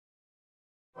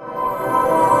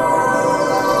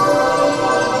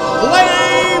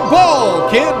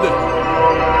kid.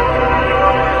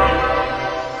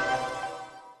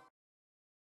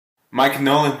 Mike and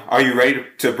Nolan, are you ready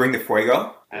to bring the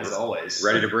fuego? As always.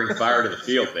 Ready to bring fire to the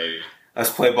field, baby. Let's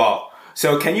play ball.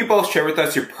 So can you both share with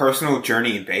us your personal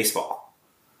journey in baseball?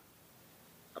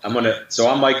 I'm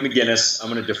Mike McGinnis. I'm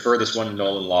going to defer this one to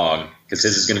Nolan Long because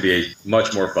his is going to be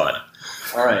much more fun.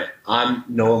 All right. I'm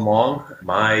Nolan Long.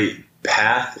 My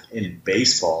path in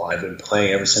baseball, I've been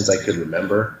playing ever since I could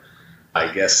remember.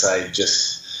 I guess I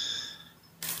just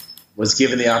was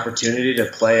given the opportunity to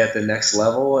play at the next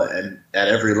level and at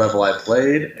every level I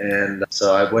played. And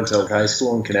so I went to high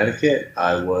school in Connecticut.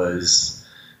 I was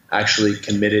actually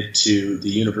committed to the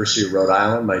University of Rhode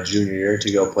Island my junior year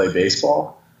to go play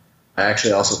baseball. I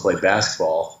actually also played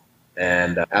basketball.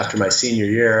 And after my senior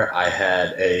year, I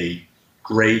had a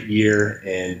great year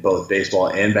in both baseball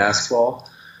and basketball.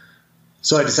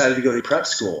 So I decided to go to prep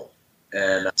school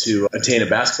and to attain a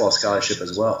basketball scholarship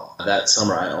as well. That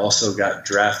summer, I also got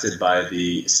drafted by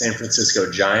the San Francisco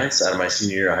Giants out of my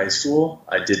senior year of high school.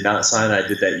 I did not sign. I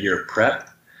did that year of prep,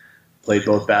 played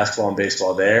both basketball and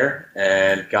baseball there,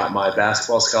 and got my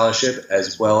basketball scholarship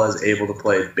as well as able to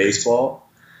play baseball.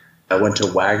 I went to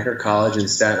Wagner College in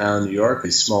Staten Island, New York,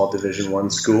 a small Division I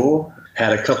school.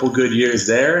 Had a couple good years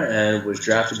there and was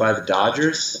drafted by the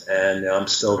Dodgers. And I'm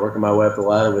still working my way up the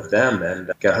ladder with them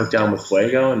and got hooked down with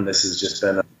Fuego. And this has just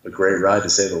been a great ride, to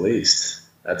say the least.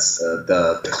 That's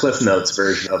the Cliff Notes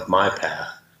version of my path.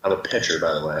 I'm a pitcher,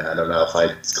 by the way. I don't know if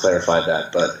I clarified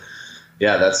that. But,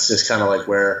 yeah, that's just kind of like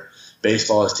where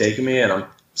baseball has taken me. And I'm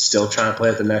still trying to play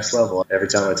at the next level every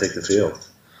time I take the field.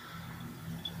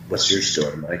 What's your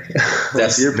story, Mike?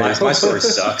 My story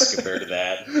sucks compared to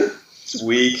that. It's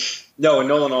weak. No, and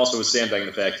Nolan also was sandbagging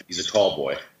the fact that he's a tall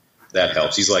boy. That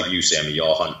helps. He's like you, Sammy.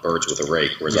 Y'all hunt birds with a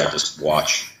rake, whereas I just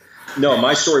watch. No,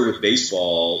 my story with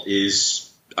baseball is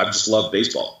I've just loved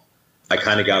baseball. I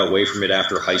kind of got away from it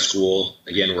after high school.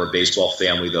 Again, we're a baseball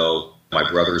family, though. My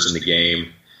brother's in the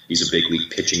game. He's a big league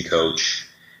pitching coach.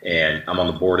 And I'm on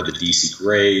the board of the DC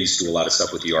Grays, do a lot of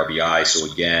stuff with the RBI.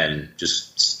 So, again,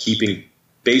 just keeping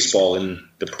baseball in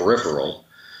the peripheral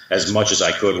as much as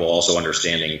I could, while also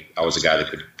understanding I was a guy that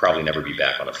could probably never be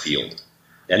back on a field.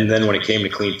 And then when it came to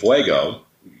Clean Fuego,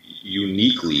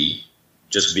 uniquely,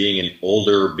 just being an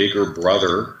older, bigger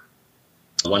brother,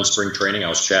 one spring training, I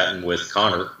was chatting with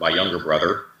Connor, my younger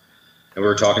brother, and we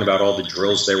were talking about all the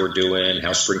drills they were doing,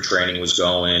 how spring training was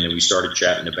going, and we started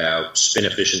chatting about spin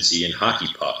efficiency in hockey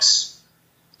pucks.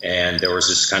 And there was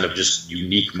this kind of just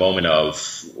unique moment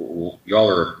of, y'all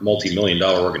are a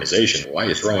multi-million-dollar organization. Why are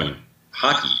you throwing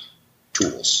hockey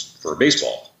tools for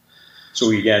baseball? So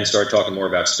we again started talking more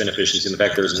about spin efficiency and the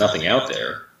fact there's nothing out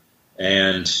there.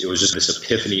 And it was just this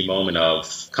epiphany moment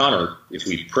of, Connor, if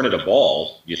we printed a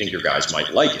ball, you think your guys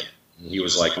might like it? And he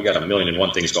was like, we got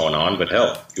 1,000,001 things going on, but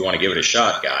hell, if you want to give it a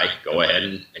shot, guy, go ahead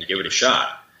and give it a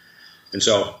shot. And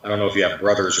so I don't know if you have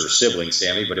brothers or siblings,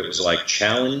 Sammy, but it was like,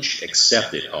 challenge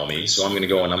accepted, homie. So I'm going to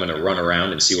go and I'm going to run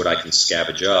around and see what I can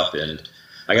scavenge up. And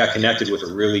I got connected with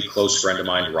a really close friend of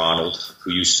mine, Ronald,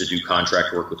 who used to do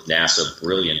contract work with NASA,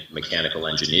 brilliant mechanical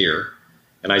engineer.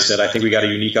 And I said, I think we got a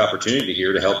unique opportunity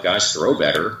here to help guys throw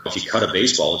better. If you cut a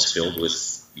baseball, it's filled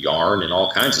with yarn and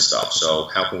all kinds of stuff. So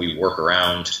how can we work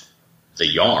around the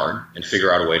yarn and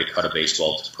figure out a way to cut a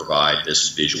baseball to provide this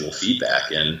visual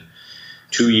feedback? And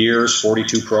 2 years,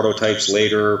 42 prototypes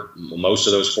later, most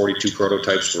of those 42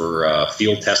 prototypes were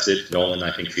field tested. Nolan,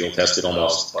 I think, field tested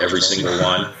almost every single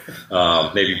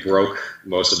one. Maybe broke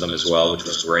most of them as well, which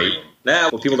was great. Now,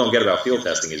 what people don't get about field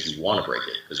testing is you want to break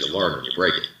it because you learn when you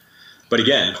break it. But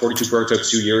again, 42 prototypes,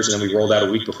 2 years, and then we rolled out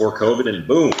a week before COVID, and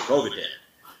boom, COVID hit.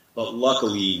 But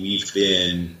luckily, we've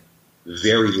been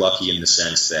very lucky in the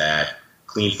sense that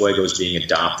Clean Fuego is being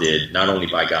adopted not only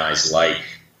by guys like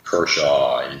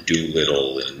Kershaw and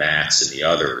Doolittle and Matz and the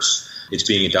others. It's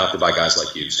being adopted by guys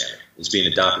like you, Sammy. It's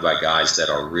being adopted by guys that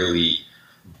are really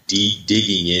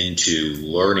digging into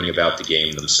learning about the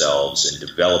game themselves and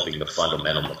developing the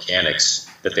fundamental mechanics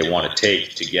that they want to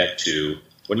take to get to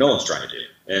what no one's trying to do.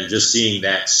 And just seeing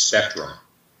that spectrum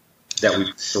that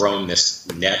we've thrown this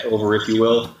net over, if you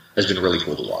will, has been really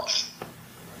cool to watch.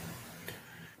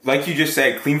 Like you just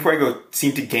said, Clean Fuego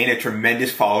seemed to gain a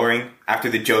tremendous following after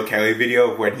the Joe Kelly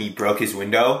video when he broke his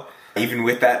window, even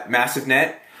with that massive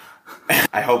net.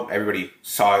 I hope everybody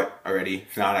saw it already.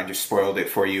 If not, I just spoiled it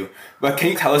for you. But can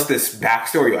you tell us this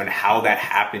backstory on how that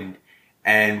happened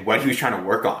and what he was trying to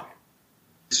work on?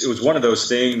 It was one of those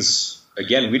things,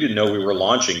 again, we didn't know we were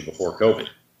launching before COVID.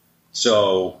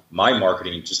 So my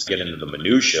marketing, just to get into the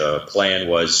minutia, plan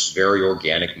was very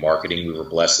organic marketing. We were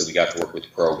blessed that we got to work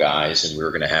with pro guys, and we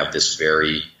were going to have this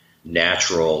very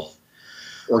natural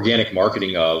organic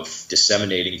marketing of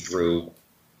disseminating through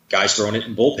guys throwing it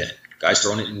in bullpen, guys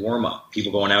throwing it in warm-up,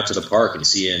 people going out to the park and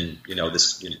seeing,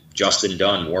 this Justin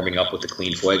Dunn warming up with the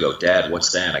Clean Fuego. Dad,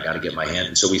 what's that? I got to get my hand.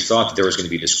 And so we thought that there was going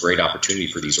to be this great opportunity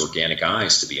for these organic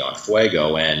eyes to be on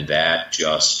Fuego, and that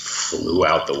just flew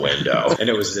out the window. And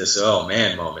it was this, oh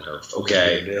man, moment of,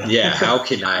 okay, yeah, how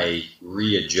can I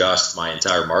readjust my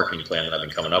entire marketing plan that I've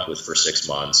been coming up with for 6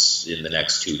 months in the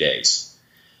next 2 days?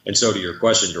 And so to your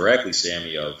question directly,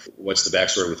 Sammy, of what's the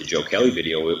backstory with the Joe Kelly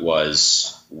video, it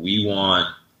was, we want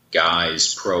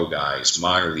guys, pro guys,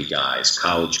 minor league guys,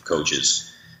 college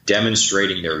coaches,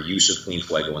 demonstrating their use of Clean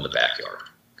Fuego in the backyard.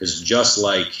 Because just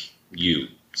like you,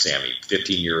 Sammy,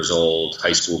 15 years old,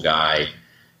 high school guy,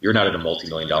 you're not at a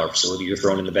multi-million-dollar facility, you're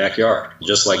thrown in the backyard.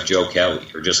 Just like Joe Kelly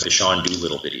or just the Sean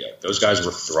Doolittle video. Those guys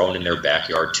were thrown in their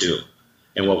backyard too.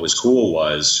 And what was cool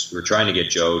was we were trying to get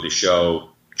Joe to show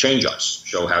change-ups,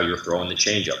 show how you're throwing the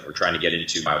change-up. We're trying to get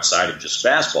into outside of just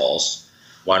fastballs.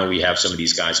 Why don't we have some of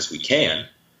these guys, if we can,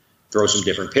 throw some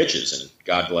different pitches? And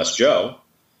God bless Joe,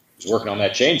 he was working on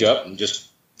that change-up and just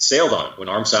sailed on it, went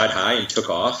arm side high and took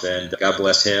off. And God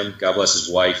bless him, God bless his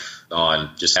wife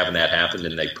on just having that happen.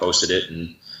 And they posted it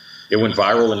and it went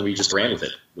viral and we just ran with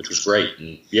it, which was great.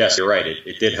 And yes, you're right,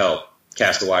 it did help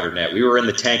cast a wider net. We were in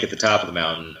the tank at the top of the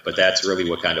mountain, but that's really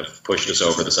what kind of pushed us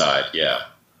over the side, yeah.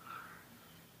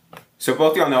 So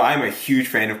both of y'all know I'm a huge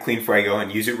fan of Clean Fuego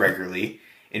and use it regularly.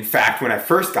 In fact, when I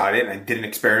first got it, I did an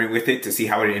experiment with it to see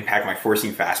how it would impact my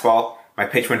four-seam fastball. My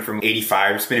pitch went from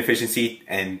 85 spin efficiency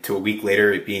and to a week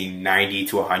later it being 90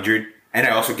 to 100. And I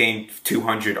also gained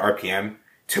 200 RPM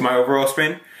to my overall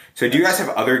spin. So do you guys have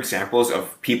other examples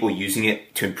of people using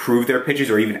it to improve their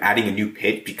pitches or even adding a new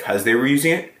pitch because they were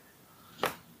using it?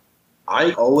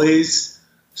 I always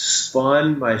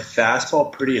spun my fastball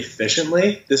pretty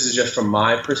efficiently. This is just from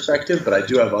my perspective, but I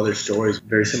do have other stories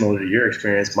very similar to your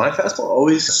experience. My fastball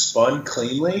always spun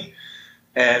cleanly,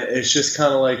 and it's just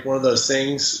kind of like one of those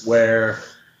things where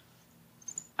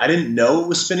I didn't know it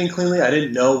was spinning cleanly. I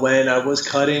didn't know when I was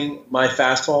cutting my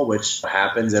fastball, which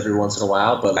happens every once in a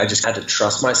while, but I just had to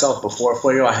trust myself before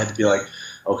Fuego. I had to be like,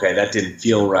 okay, that didn't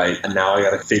feel right, and now I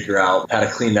got to figure out how to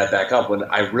clean that back up when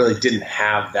I really didn't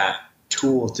have that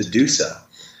tool to do so.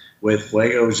 With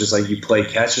Fuego, it was just like you play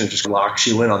catch and it just locks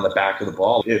you in on the back of the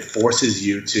ball. It forces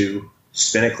you to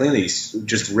spin it cleanly.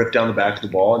 Just rip down the back of the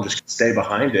ball and just stay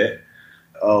behind it.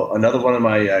 Another one of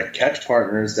my catch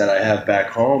partners that I have back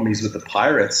home, he's with the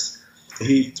Pirates.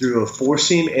 He threw a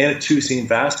four-seam and a two-seam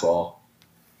fastball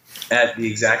at the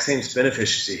exact same spin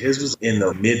efficiency. His was in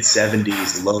the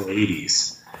mid-70s, low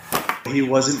 80s. He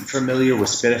wasn't familiar with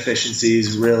spin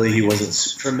efficiencies, really. He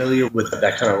wasn't familiar with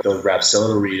that kind of those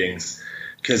Rapsodo readings.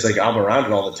 Because I'm around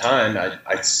it all the time.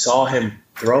 I saw him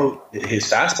throw his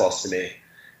fastballs to me,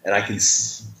 and I can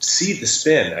see the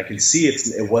spin. I can see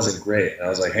it wasn't great. And I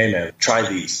was like, hey, man, try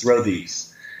these. Throw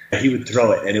these. And he would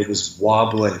throw it, and it was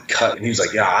wobbling, cut. And he was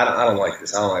like, yeah, I don't like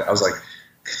this. I was like,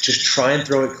 just try and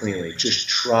throw it cleanly. Just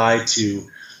try to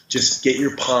just get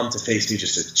your palm to face me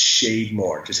just a shade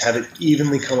more. Just have it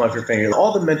evenly come off your finger.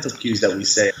 All the mental cues that we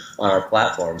say on our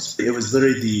platforms, it was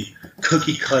literally the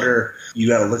cookie cutter, you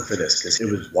got to look for this because it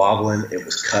was wobbling, it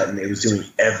was cutting, it was doing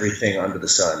everything under the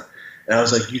sun. And I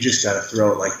was like, you just got to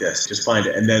throw it like this. Just find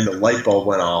it. And then the light bulb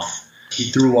went off. He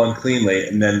threw one cleanly,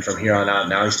 and then from here on out,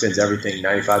 now he spins everything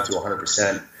 95 to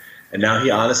 100%. And now he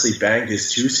honestly banged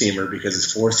his two-seamer because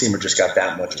his four-seamer just got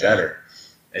that much better.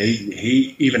 And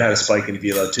he even had a spike in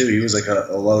velo too. He was like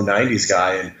a low 90s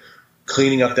guy, and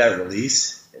cleaning up that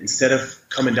release, instead of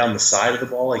coming down the side of the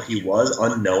ball like he was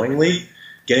unknowingly,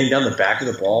 getting down the back of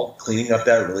the ball, cleaning up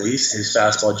that release, his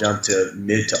fastball jumped to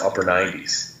mid to upper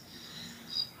 90s.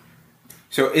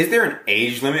 So is there an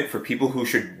age limit for people who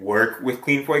should work with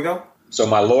Clean Fuego? So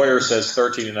my lawyer says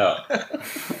 13 and up.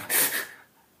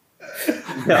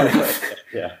 No,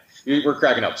 yeah, we're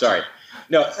cracking up. Sorry.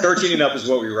 No, 13 and up is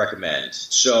what we recommend.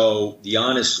 So the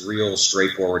honest, real,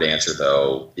 straightforward answer,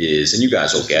 though, is, and you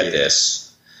guys will get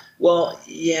this. Well,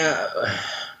 yeah.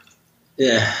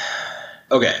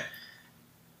 Okay.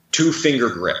 Two-finger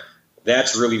grip.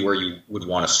 That's really where you would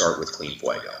want to start with Clean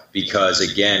Fuego. Because,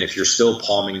 again, if you're still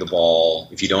palming the ball,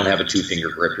 if you don't have a two-finger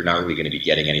grip, you're not really going to be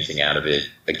getting anything out of it.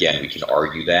 Again, we can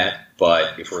argue that.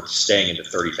 But if we're staying into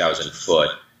 30,000 foot,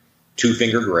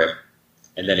 two-finger grip,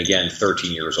 and then, again,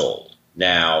 13 years old.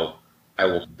 Now, I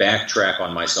will backtrack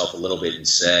on myself a little bit and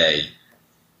say,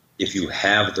 if you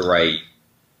have the right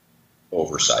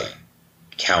oversight,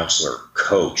 counselor,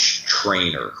 coach,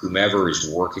 trainer, whomever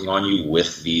is working on you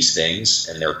with these things,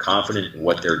 and they're confident in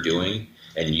what they're doing,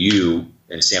 and you,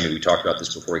 and Sammy, we talked about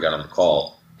this before we got on the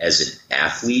call, as an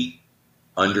athlete,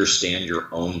 understand your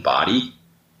own body,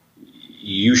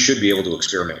 you should be able to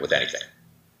experiment with anything.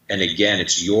 And again,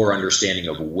 it's your understanding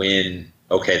of when,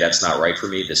 okay, that's not right for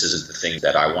me. This isn't the thing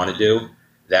that I want to do.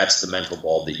 That's the mental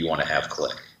bulb that you want to have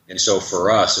click. And so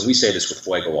for us, and we say this with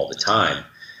Fuego all the time,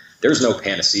 there's no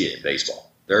panacea in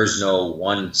baseball. There's no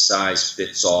one size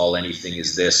fits all, anything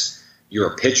is this.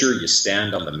 You're a pitcher, you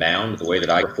stand on the mound. The way that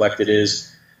I reflect it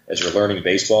is, as you're learning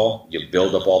baseball, you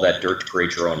build up all that dirt to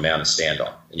create your own mound to stand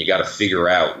on. And you got to figure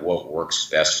out what works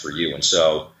best for you. And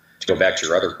so to go back to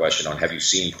your other question on have you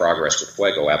seen progress with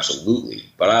Fuego, absolutely.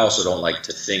 But I also don't like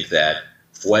to think that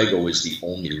Fuego is the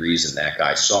only reason that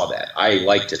guy saw that. I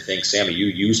like to think, Sammy, you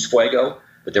used Fuego,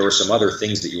 but there were some other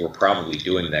things that you were probably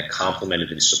doing that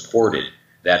complemented and supported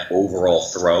that overall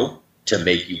throw to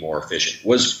make you more efficient.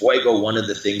 Was Fuego one of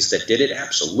the things that did it?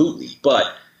 Absolutely.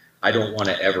 But I don't want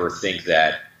to ever think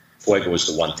that Fuego was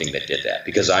the one thing that did that,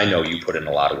 because I know you put in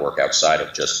a lot of work outside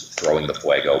of just throwing the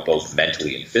Fuego, both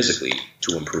mentally and physically,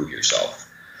 to improve yourself.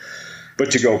 But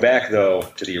to go back, though,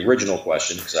 to the original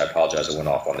question, because I apologize I went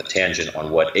off on the tangent, on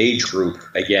what age group,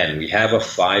 again, we have a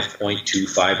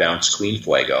 5.25-ounce Clean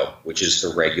Fuego, which is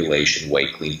the regulation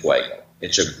weight Clean Fuego.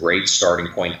 It's a great starting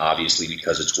point, obviously,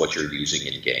 because it's what you're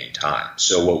using in game time.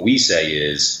 So what we say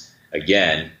is,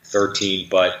 again, 13,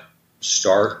 but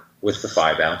start with the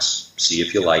 5-ounce, see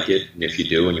if you like it, and if you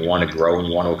do and you want to grow and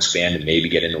you want to expand and maybe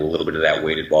get into a little bit of that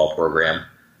weighted ball program,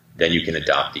 then you can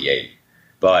adopt the 8.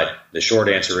 But the short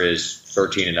answer is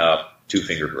 13 and up,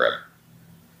 2-finger grip.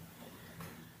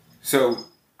 So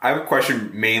I have a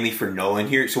question mainly for Nolan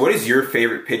here. So what is your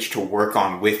favorite pitch to work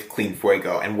on with Clean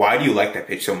Fuego, and why do you like that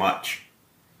pitch so much?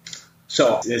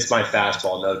 So it's my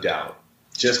fastball, no doubt.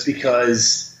 Just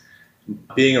because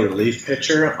being a relief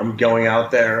pitcher, I'm going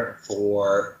out there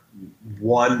for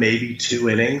 1, maybe 2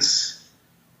 innings.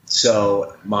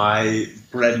 So my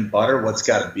bread and butter, what's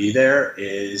got to be there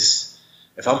is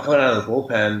if I'm coming out of the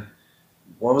bullpen,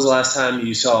 when was the last time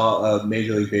you saw a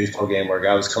Major League Baseball game where a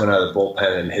guy was coming out of the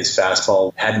bullpen and his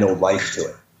fastball had no life to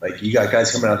it? Like, you got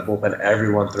guys coming out of the bullpen,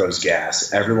 everyone throws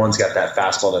gas. Everyone's got that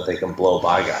fastball that they can blow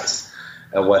by guys.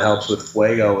 And what helps with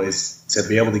Fuego is to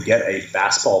be able to get a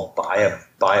fastball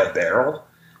by a barrel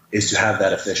is to have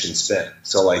that efficient spin.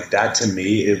 So, like, that to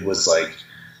me, it was like,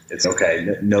 it's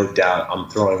okay, no doubt I'm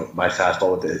throwing my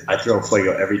fastball with it. I throw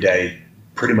Fuego every day,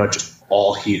 pretty much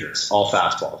all heaters, all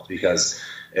fastballs, because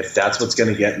if that's what's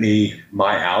going to get me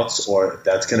my outs, or if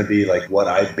that's going to be like what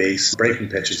I base breaking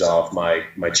pitches off, my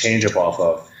changeup off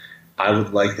of, I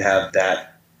would like to have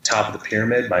that top of the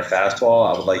pyramid, my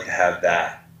fastball, I would like to have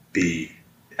that be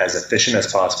as efficient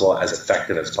as possible, as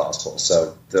effective as possible.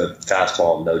 So the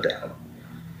fastball, no doubt.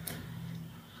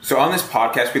 So on this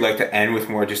podcast, we like to end with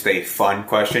more just a fun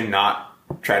question, not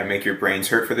try to make your brains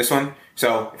hurt for this one.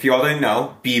 So if you all didn't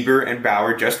know, Bieber and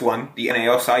Bauer just won the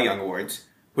NAL Cy Young Awards.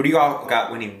 Who do you all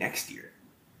got winning next year?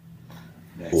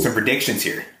 Cool. Some predictions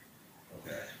here.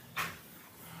 Okay.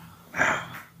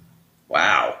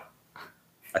 Wow.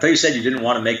 I thought you said you didn't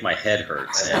want to make my head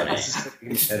hurt, Sammy.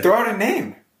 Just throw out a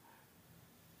name.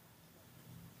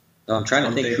 No, I'm trying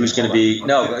to think who's going to be.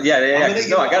 No, yeah.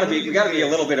 No, I got to be a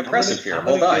little bit impressive here.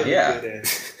 Hold on, yeah.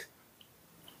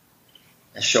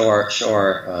 Sure.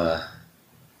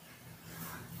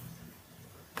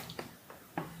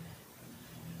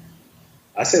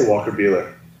 I say Walker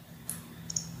Buehler.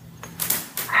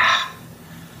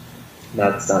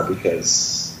 That's not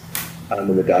because I'm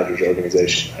in the Dodgers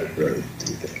organization. I really do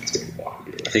think it's going to be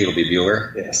Walker Buehler. I think it'll be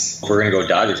Buehler. Yes. If we're going to go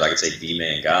Dodgers, I could say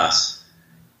D-Man and Goss.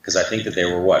 Because I think that they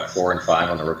were, 4 and 5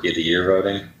 on the Rookie of the Year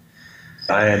voting?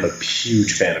 I am a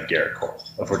huge fan of Garrett Cole.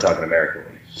 If we're talking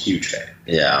American League, huge fan.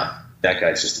 Yeah. That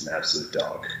guy's just an absolute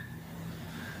dog.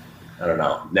 I don't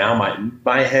know. Now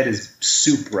my head is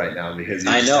soup right now because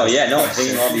I know. Yeah, no, I'm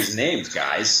thinking all these names,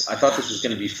 guys. I thought this was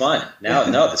going to be fun. Now,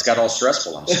 no, this got all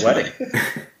stressful. I'm sweating.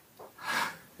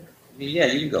 Yeah,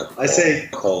 you can go. I say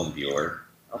Cole and Buehler.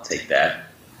 I'll take that.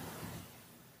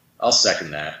 I'll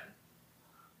second that.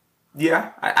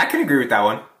 Yeah, I can agree with that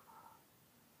one.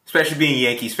 Especially being a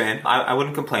Yankees fan. I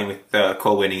wouldn't complain with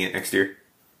Cole winning it next year.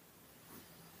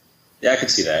 Yeah, I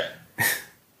could see that.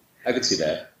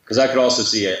 Because I could also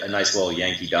see a nice little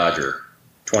Yankee-Dodger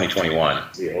 2021.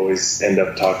 We always end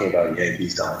up talking about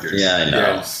Yankees-Dodgers. Yeah, I know.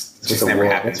 Yeah, that's what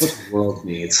the world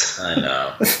needs. I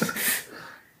know.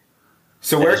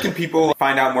 So where can people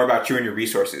find out more about you and your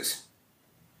resources?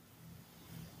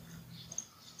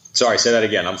 Sorry, say that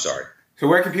again. I'm sorry. So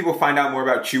where can people find out more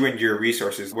about you and your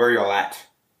resources? Where are y'all at?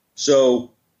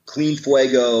 So Clean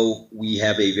Fuego, we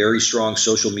have a very strong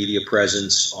social media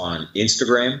presence on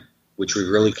Instagram, which we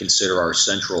really consider our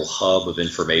central hub of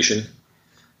information.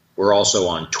 We're also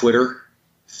on Twitter,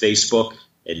 Facebook,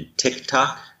 and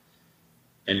TikTok.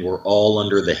 and we're all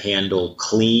under the handle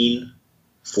Clean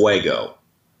Fuego.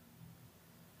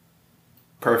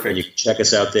 Perfect. And you can check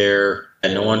us out there,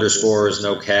 and no underscores,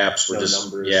 no caps.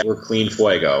 We're we're Clean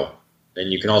Fuego.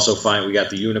 And you can also we got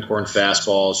the Unicorn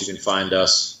Fastballs. You can find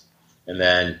us. And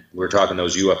then we were talking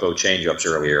those UFO change-ups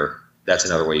earlier. That's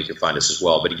another way you can find us as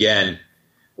well. But again,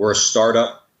 we're a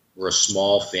startup. We're a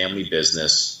small family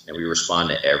business, and we respond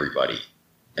to everybody.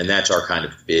 And that's our kind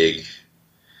of big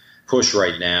push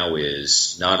right now,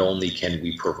 is not only can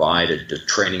we provide a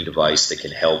training device that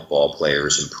can help ball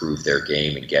players improve their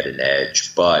game and get an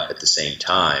edge, but at the same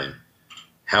time,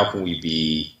 how can we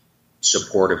be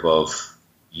supportive of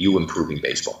you improving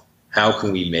baseball? How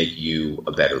can we make you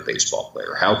a better baseball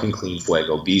player? How can Clean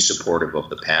Fuego be supportive of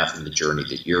the path and the journey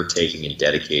that you're taking and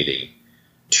dedicating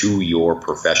to your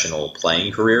professional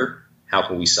playing career? How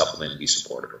can we supplement and be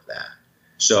supportive of that?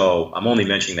 So I'm only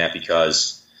mentioning that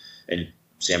because, and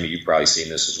Sammy, you've probably seen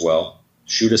this as well,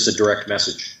 shoot us a direct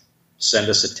message, send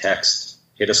us a text,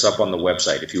 hit us up on the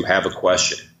website. If you have a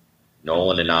question,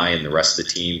 Nolan and I and the rest of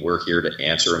the team, we're here to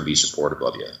answer and be supportive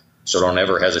of you. So don't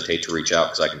ever hesitate to reach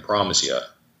out, because I can promise you,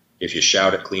 if you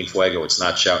shout at Clean Fuego, it's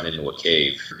not shouting into a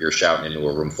cave. You're shouting into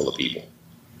a room full of people.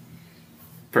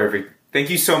 Perfect. Thank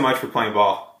you so much for playing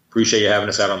ball. Appreciate you having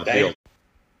us out on the field.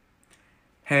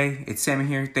 Hey, it's Sammy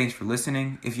here. Thanks for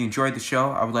listening. If you enjoyed the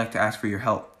show, I would like to ask for your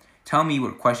help. Tell me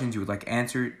what questions you would like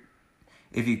answered.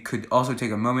 If you could also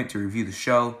take a moment to review the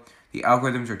show. The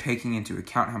algorithms are taking into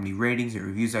account how many ratings and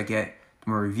reviews I get.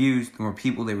 The more reviews, the more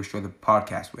people they will share the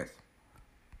podcast with.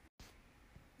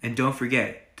 And don't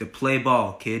forget to play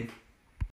ball, kid.